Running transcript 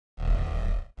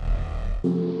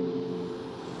Brought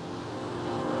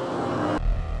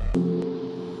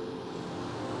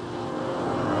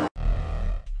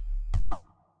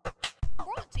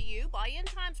to you by End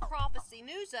Times Prophecy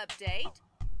News Update,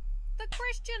 The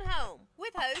Christian Home, with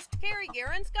host Carrie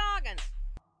Geren Scoggins.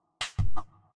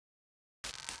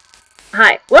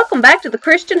 Hi, welcome back to The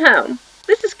Christian Home.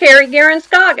 This is Carrie Geren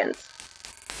Scoggins.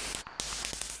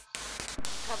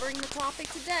 Covering the topic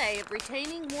today of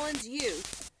retaining one's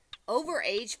youth over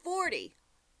age 40.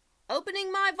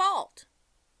 Opening my vault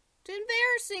to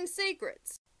embarrassing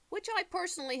secrets, which I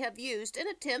personally have used in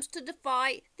attempts to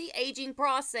defy the aging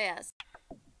process.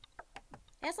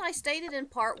 As I stated in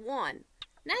part 1,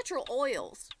 natural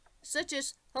oils such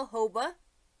as jojoba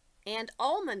and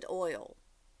almond oil.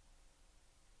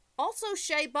 Also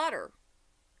shea butter,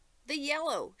 the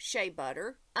yellow shea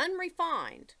butter,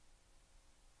 unrefined,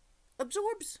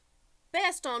 absorbs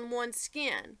best on one's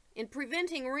skin in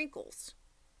preventing wrinkles,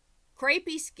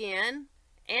 crepey skin,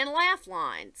 and laugh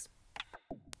lines,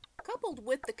 coupled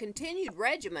with the continued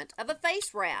regimen of a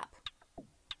face wrap,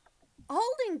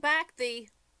 holding back the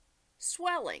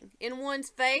swelling in one's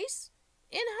face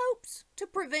in hopes to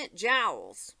prevent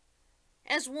jowls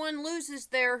as one loses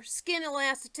their skin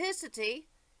elasticity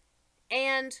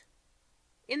and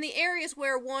in the areas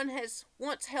where one has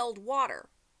once held water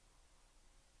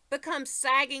becomes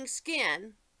sagging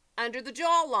skin under the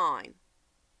jawline.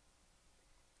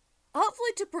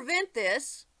 Hopefully to prevent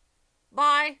this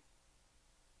by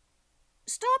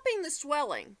stopping the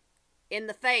swelling in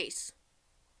the face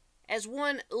as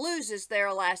one loses their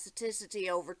elasticity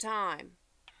over time,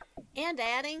 and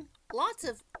adding lots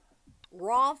of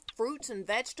raw fruits and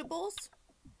vegetables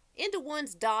into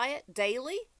one's diet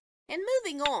daily, and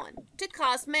moving on to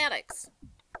cosmetics.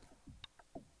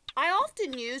 I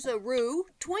often use a rue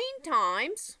tween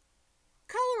times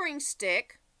coloring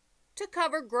stick to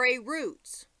cover gray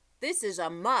roots. This is a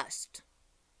must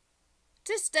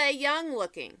to stay young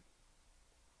looking.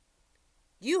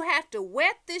 You have to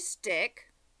wet this stick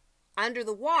under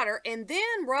the water and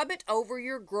then rub it over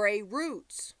your gray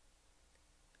roots.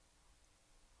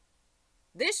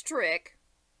 This trick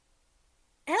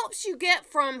helps you get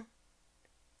from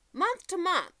month to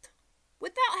month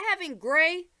without having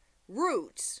gray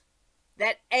roots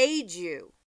that age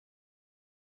you.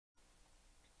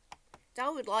 I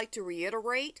would like to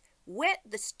reiterate, wet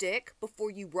the stick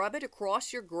before you rub it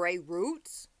across your gray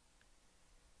roots.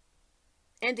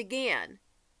 And again,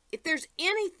 if there's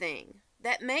anything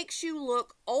that makes you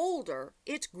look older,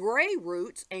 it's gray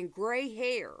roots and gray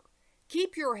hair.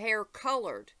 Keep your hair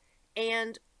colored,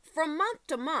 and from month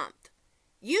to month,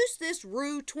 use this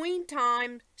rue tween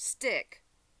time stick.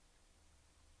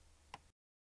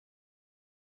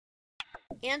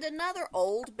 And another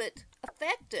old but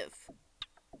effective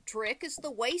trick is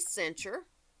the waist cincher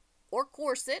or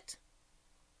corset.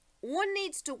 One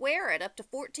needs to wear it up to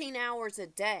 14 hours a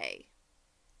day.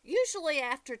 Usually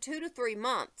after 2 to 3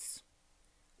 months,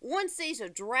 one sees a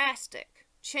drastic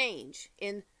change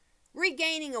in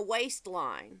regaining a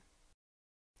waistline.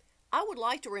 I would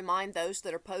like to remind those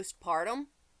that are postpartum,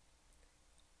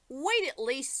 wait at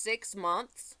least 6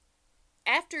 months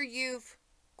after you've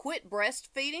quit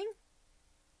breastfeeding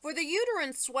for the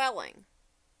uterine swelling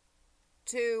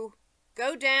to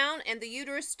go down and the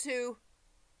uterus to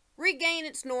regain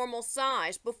its normal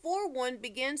size before one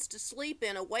begins to sleep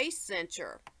in a waist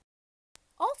cincher.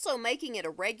 Also making it a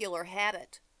regular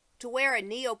habit to wear a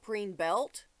neoprene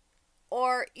belt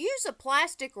or use a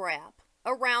plastic wrap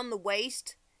around the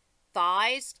waist,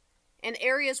 thighs, and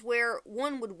areas where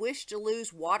one would wish to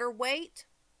lose water weight.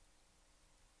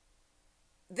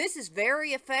 This is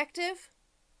very effective.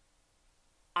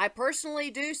 I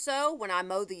personally do so when I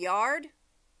mow the yard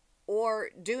or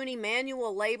do any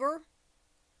manual labor,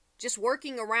 just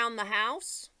working around the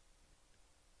house.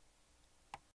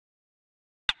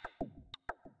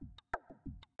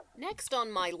 Next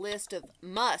on my list of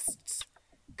musts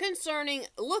concerning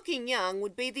looking young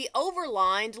would be the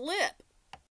overlined lip.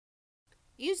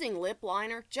 Using lip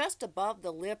liner just above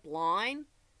the lip line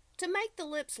to make the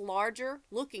lips larger,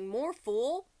 looking more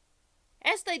full,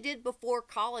 as they did before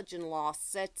collagen loss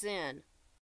sets in.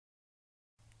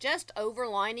 Just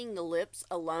overlining the lips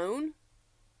alone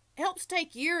helps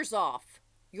take years off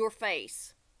your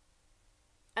face.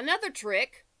 Another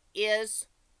trick is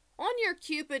on your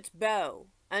Cupid's bow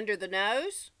under the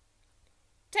nose,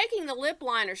 taking the lip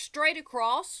liner straight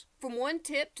across from one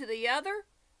tip to the other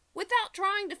without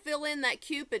trying to fill in that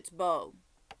Cupid's bow.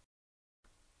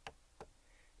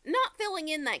 Not filling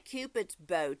in that Cupid's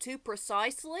bow too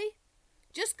precisely,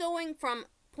 just going from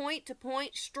point to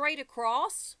point straight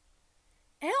across,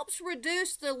 helps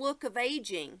reduce the look of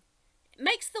aging. It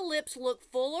makes the lips look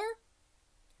fuller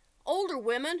Older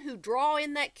women who draw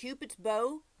in that Cupid's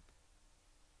bow,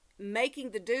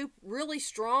 making the dupe really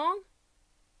strong,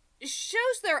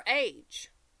 shows their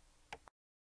age.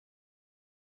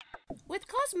 With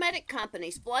cosmetic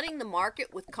companies flooding the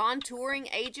market with contouring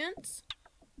agents,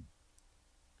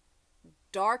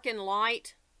 dark and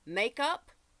light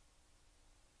makeup,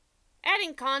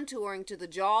 adding contouring to the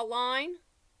jawline,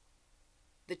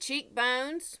 the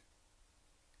cheekbones,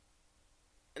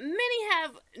 many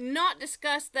have not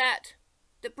discussed that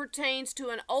pertains to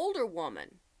an older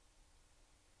woman,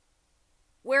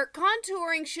 where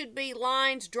contouring should be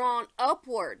lines drawn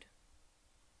upward,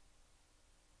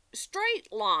 straight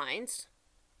lines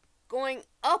going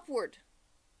upward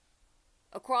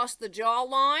across the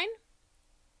jawline,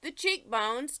 the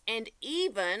cheekbones, and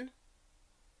even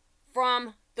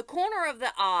from the corner of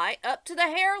the eye up to the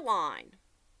hairline.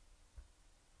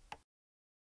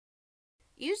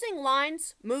 Using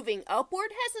lines moving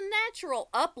upward has a natural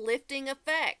uplifting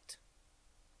effect,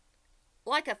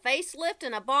 like a facelift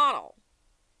in a bottle.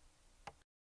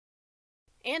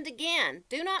 And again,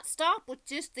 do not stop with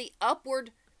just the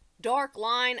upward dark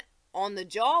line on the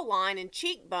jawline and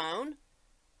cheekbone.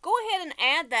 Go ahead and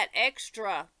add that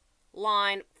extra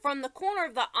line from the corner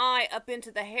of the eye up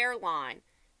into the hairline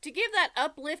to give that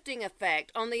uplifting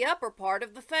effect on the upper part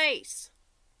of the face.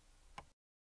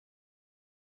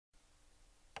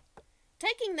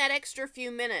 Taking that extra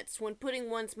few minutes when putting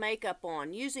one's makeup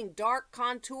on, using dark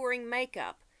contouring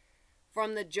makeup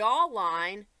from the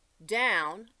jawline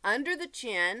down, under the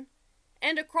chin,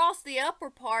 and across the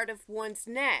upper part of one's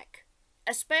neck,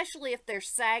 especially if there's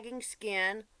sagging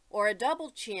skin or a double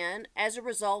chin as a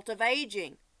result of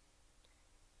aging.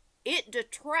 It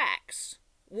detracts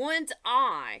one's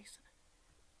eyes.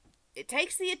 It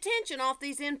takes the attention off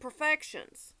these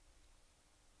imperfections.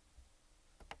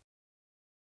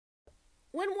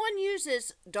 When one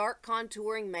uses dark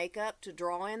contouring makeup to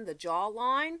draw in the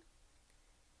jawline,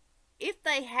 if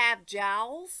they have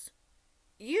jowls,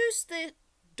 use the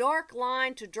dark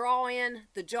line to draw in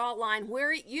the jawline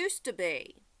where it used to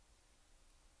be.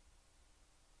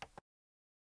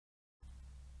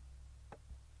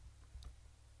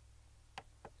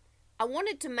 I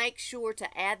wanted to make sure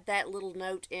to add that little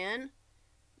note in,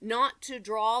 not to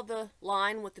draw the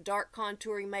line with the dark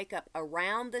contouring makeup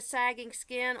around the sagging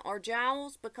skin or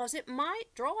jowls, because it might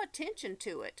draw attention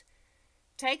to it.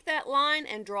 Take that line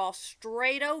and draw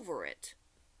straight over it,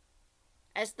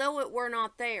 as though it were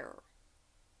not there,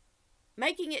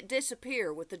 making it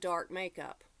disappear with the dark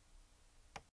makeup.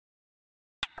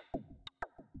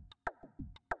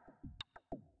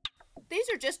 These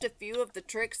are just a few of the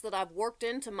tricks that I've worked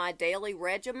into my daily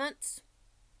regimens.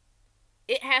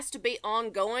 It has to be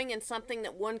ongoing and something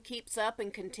that one keeps up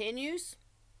and continues.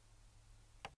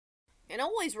 And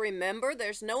always remember,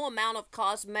 there's no amount of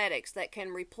cosmetics that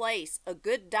can replace a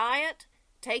good diet,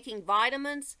 taking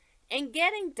vitamins, and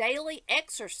getting daily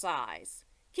exercise,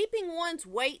 keeping one's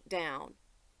weight down.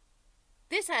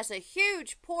 This has a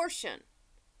huge portion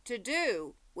to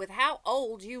do with how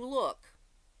old you look.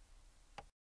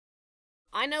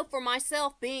 I know for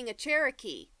myself, being a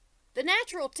Cherokee, the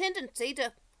natural tendency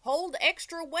to hold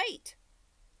extra weight,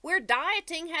 where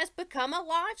dieting has become a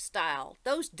lifestyle.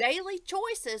 Those daily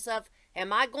choices of,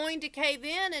 am I going to cave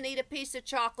in and eat a piece of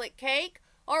chocolate cake,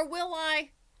 or will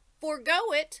I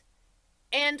forego it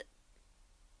and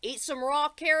eat some raw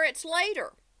carrots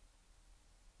later?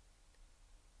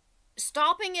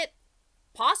 Stopping at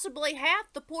possibly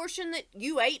half the portion that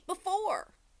you ate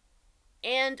before,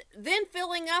 and then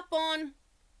filling up on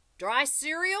dry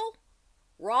cereal,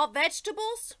 raw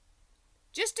vegetables,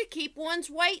 just to keep one's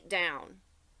weight down.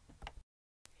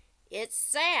 It's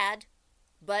sad,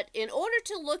 but in order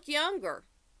to look younger,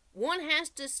 one has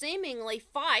to seemingly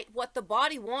fight what the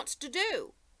body wants to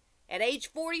do. At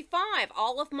age 45,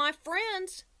 all of my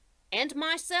friends and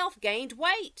myself gained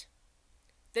weight.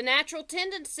 The natural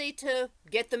tendency to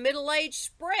get the middle age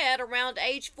spread around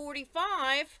age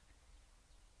 45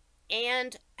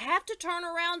 and have to turn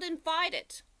around and fight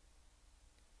it.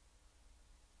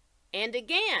 And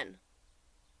again,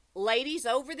 ladies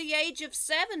over the age of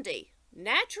 70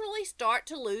 naturally start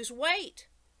to lose weight.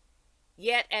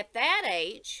 Yet at that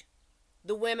age,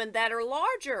 the women that are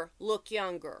larger look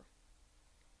younger.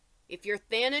 If you're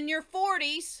thin in your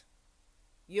 40s,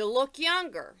 you look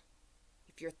younger.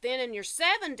 If you're thin in your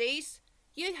 70s,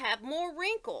 you have more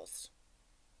wrinkles.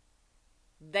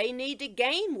 They need to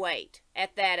gain weight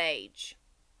at that age.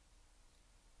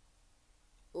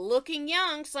 Looking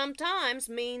young sometimes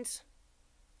means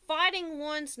fighting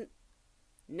one's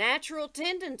natural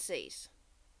tendencies.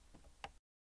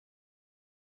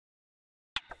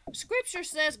 Scripture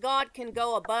says God can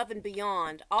go above and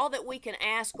beyond all that we can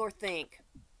ask or think.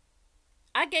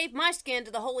 I gave my skin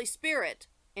to the Holy Spirit,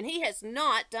 and He has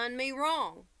not done me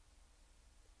wrong.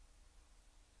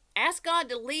 Ask God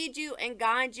to lead you and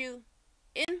guide you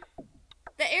in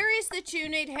the areas that you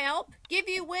need help. Give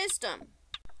you wisdom.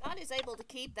 God is able to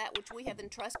keep that which we have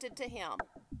entrusted to Him.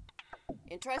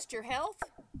 Entrust your health,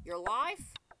 your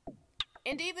life,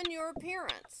 and even your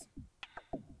appearance.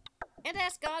 And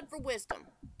ask God for wisdom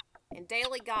and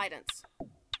daily guidance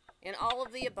in all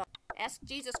of the above. Ask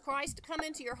Jesus Christ to come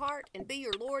into your heart and be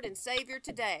your Lord and Savior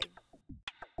today.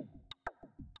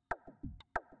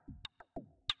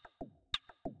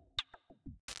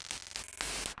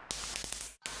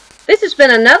 This has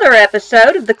been another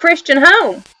episode of The Christian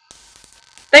Home.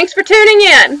 Thanks for tuning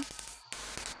in.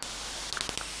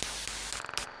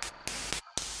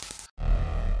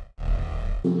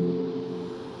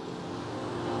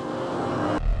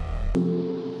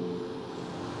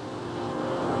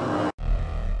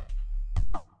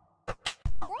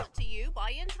 Brought to you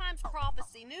by End Times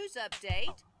Prophecy News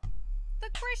Update, The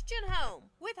Christian Home,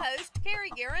 with host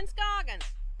Carrie Geren Scoggins.